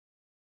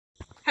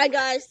Hi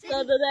guys,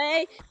 so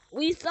today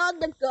we saw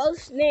the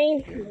ghost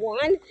named 1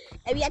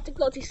 and we have to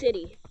go to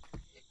city.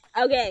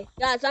 Okay,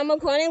 guys, I'm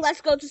recording. Let's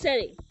go to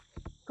city.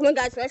 Come on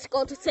guys, let's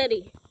go to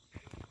city.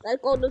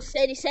 Let's go to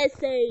city.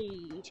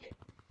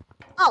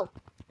 Oh,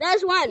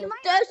 there's one.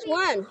 There's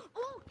one.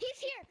 Oh, he's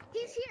here.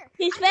 He's here.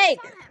 He's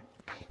fake.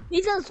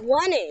 He's just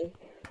running.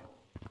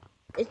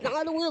 It's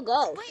not a real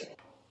ghost. Wait,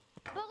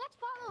 but let's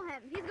follow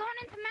him. He's going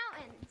into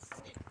mountains.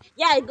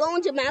 Yeah, he's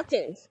going to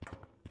mountains.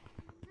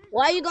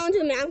 Why are you going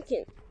to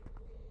mountains?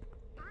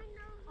 I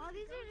know. Oh,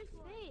 these are just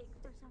fake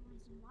for some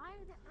reason. Why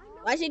are they?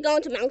 Why is he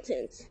going to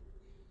mountains?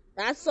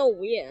 That's so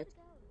weird.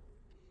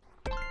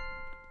 What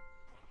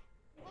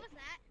was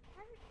that?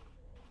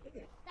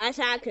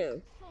 Attack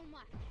him. So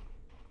much.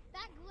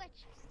 That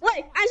glitch.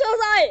 Wait, I'm so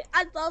sorry.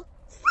 I'm so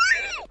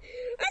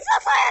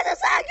sorry. I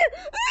attack him.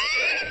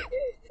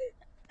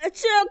 A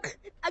choke.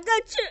 I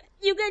got choke.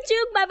 You get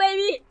choke, my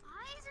baby.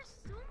 Why is there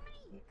so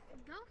many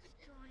ghosts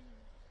joining?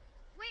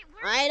 Wait,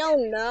 where? I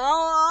don't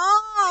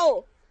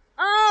know.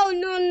 Oh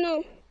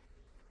no.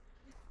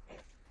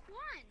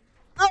 One.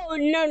 Oh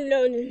no.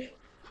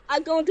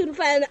 I'm going to the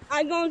fan.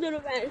 Who's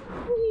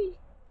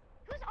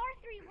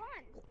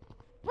R31?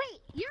 Wait,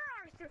 you're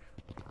R3.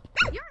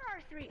 You're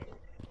R3.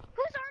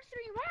 Who's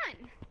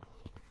R31?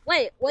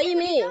 Wait, what do you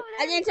mean?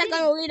 I didn't check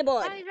on the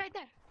leaderboard. Oh, he's right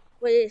there.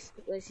 What is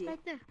he?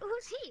 Right there.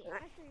 Who's he?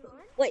 R31?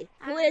 Wait,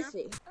 who is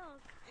he?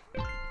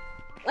 Oh.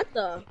 What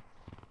the?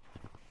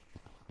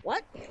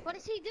 What? What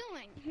is he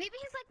doing? Maybe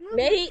he's like moving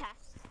Maybe.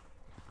 tests.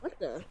 What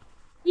the?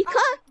 He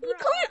caught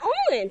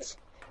orange.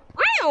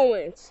 I'm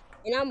orange.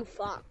 And I'm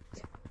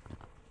fucked.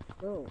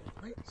 Bro,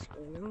 what is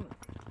going on?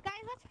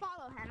 Guys, let's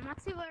follow him.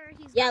 Let's see where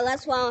he's Yeah, going.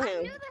 let's follow I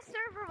him. knew the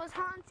server was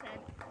haunted.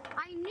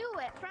 I knew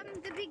it. From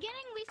the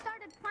beginning we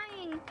started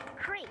playing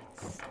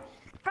crates.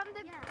 From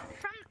the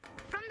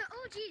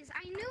OGs,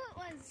 I knew it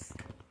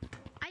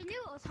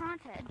was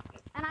haunted.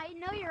 And I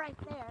know you're right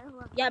there.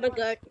 Yeah, but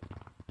good.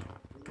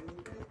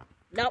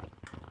 Nope.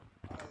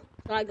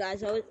 Sorry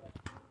guys,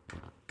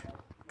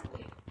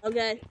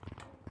 okay.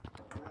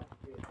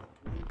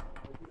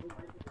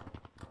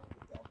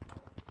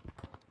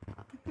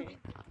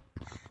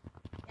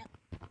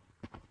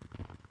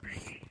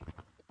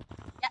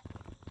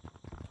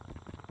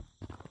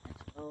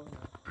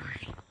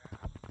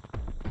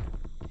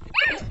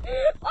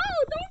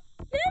 Oh, don't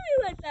hit me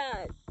like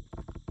that.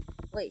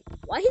 Wait,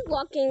 why he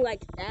walking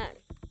like that?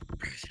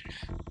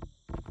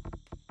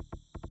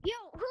 Yo,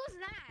 who's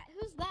that?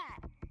 Who's that?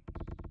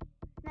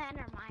 Nah,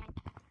 never mind.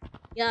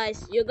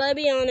 Guys, you're gonna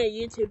be on a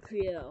YouTube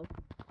video.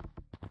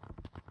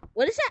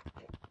 What is that?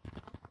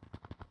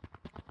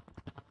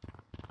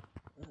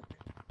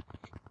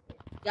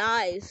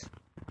 Guys,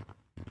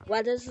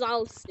 why this is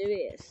all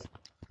serious?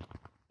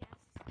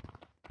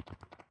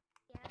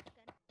 Yes,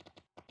 good.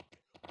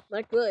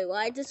 Like really,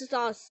 why this is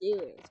all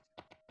serious?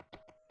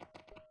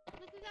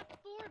 Look, we got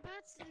 4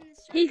 bets in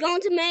this. He's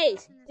going to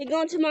maze. He's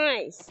going to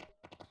mines.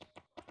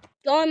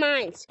 Go in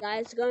mines,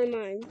 guys. Go in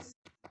mines.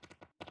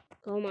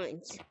 Go in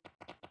mines.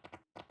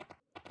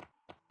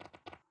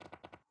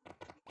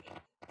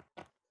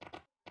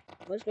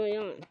 What's going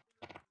on?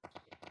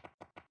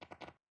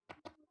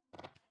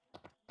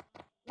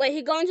 Wait,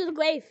 he's going to the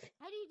grave.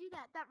 How do you do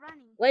that? That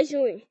running. What is he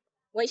doing?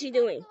 What's he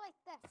doing? Go like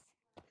this.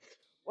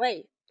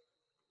 Wait.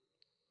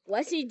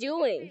 What's he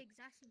doing? Very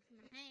exhausting for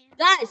my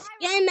hands. Guys,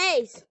 get in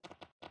maze.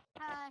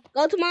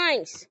 Go to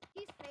mines.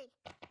 He's fake.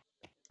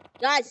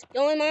 Guys,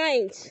 go in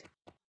mines.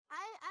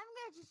 I'm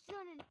gonna just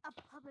join in a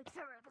public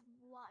server.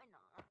 Why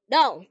not?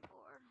 No.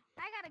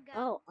 I gotta go.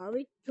 Oh, are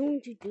we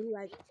going to do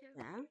like Me too.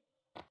 that?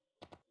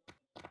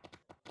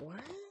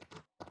 What?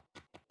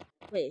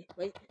 Wait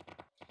a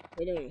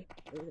minute.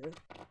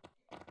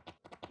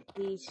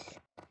 He's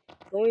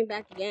going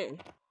back again.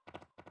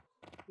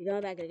 He's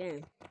going back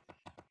again.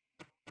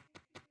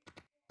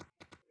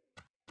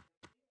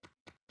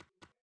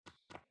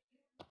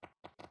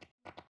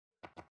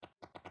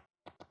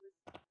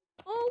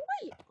 Oh,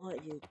 wait. Are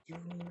you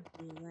doing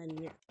the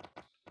one?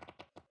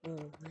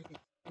 Oh, where did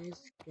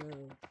this go?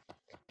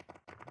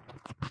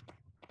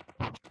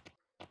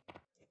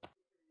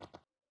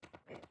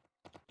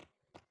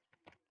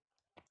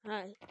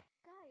 Hi.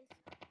 Guys,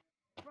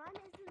 run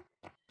is in.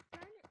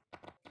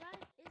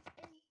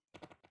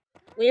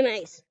 We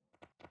maze.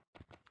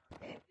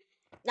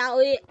 Now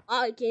we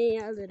are getting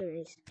out of the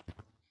maze.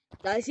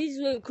 Guys, he's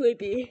really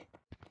creepy.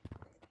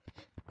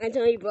 I'm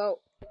telling you, bro.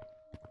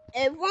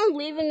 Everyone's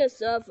leaving the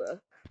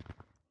server.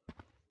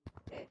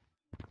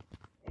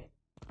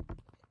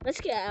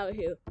 Let's get out of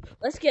here.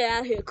 Let's get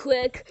out of here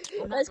quick.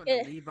 I'm not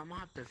gonna leave. I'm gonna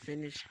have to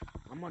finish.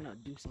 I'm gonna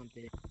do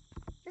something.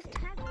 Just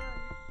tag run.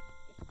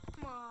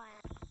 Come on.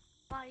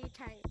 Why are you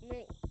tagging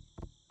me?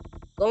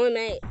 Go in,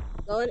 mate.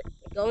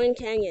 Go in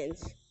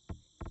canyons.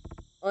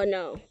 Oh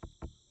no.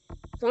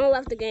 Someone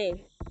left the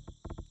game.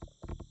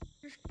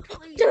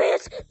 There he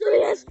is!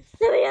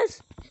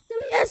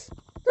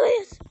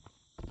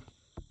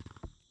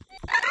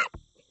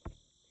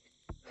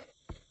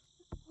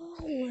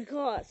 Oh my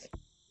gosh.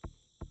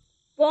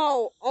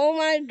 Bro, oh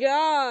my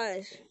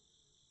gosh.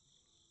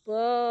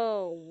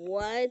 Bro,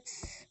 what?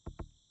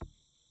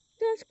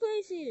 That's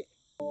crazy.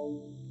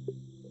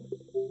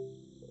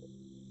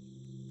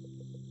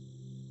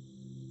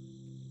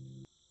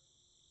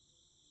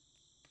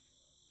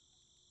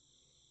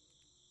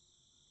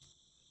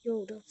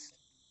 Yo, that's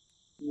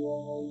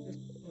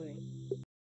funny.